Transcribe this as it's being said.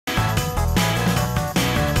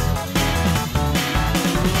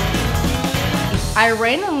I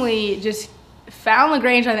randomly just found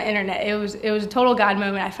LaGrange on the internet. It was a total God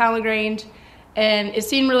moment. I found LaGrange and it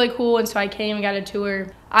seemed really cool, and so I came and got a tour.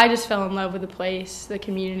 I just fell in love with the place, the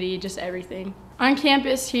community, just everything. On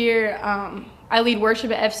campus here, I lead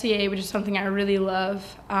worship at FCA, which is something I really love.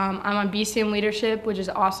 I'm on BCM leadership, which is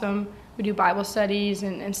awesome. We do Bible studies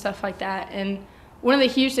and stuff like that. And one of the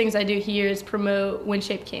huge things I do here is promote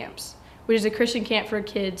Wind-Shaped Camps, which is a Christian camp for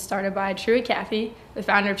kids started by Truett Cathy, the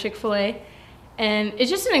founder of Chick-fil-A. And it's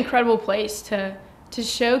just an incredible place to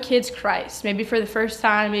show kids Christ, maybe for the first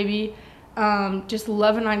time, maybe just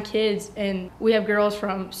loving on kids. And we have girls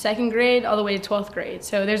from 2nd grade all the way to 12th grade.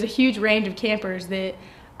 So there's a huge range of campers that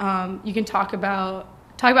you can talk about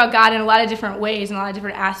God in a lot of different ways and a lot of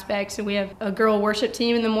different aspects. And we have a girl worship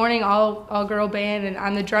team in the morning, all girl band, and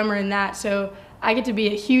I'm the drummer in that. So I get to be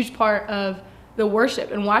a huge part of the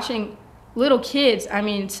worship and watching little kids,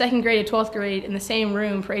 2nd grade to 12th grade in the same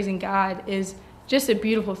room praising God is just a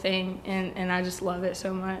beautiful thing, and I just love it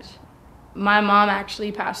so much. My mom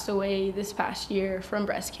actually passed away this past year from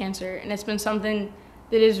breast cancer, and it's been something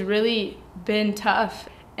that has really been tough.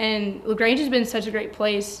 And LaGrange has been such a great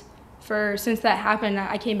place since that happened.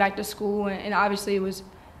 I came back to school and obviously was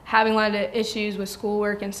having a lot of issues with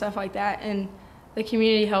schoolwork and stuff like that, and the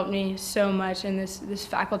community helped me so much, and this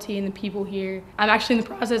faculty and the people here. I'm actually in the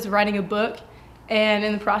process of writing a book and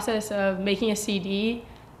in the process of making a CD,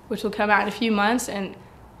 which will come out in a few months, and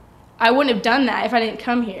I wouldn't have done that if I didn't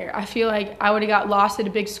come here. I feel like I would have got lost at a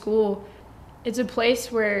big school. It's a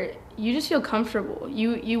place where you just feel comfortable.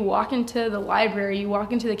 You walk into the library, you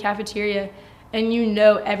walk into the cafeteria, and you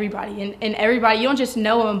know everybody, and everybody, you don't just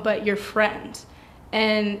know them, but you're friends.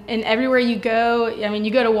 And everywhere you go,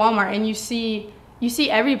 you go to Walmart and you see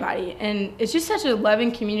everybody, and it's just such a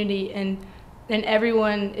loving community, and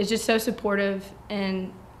everyone is just so supportive,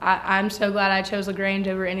 and I'm so glad I chose LaGrange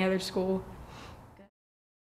over any other school.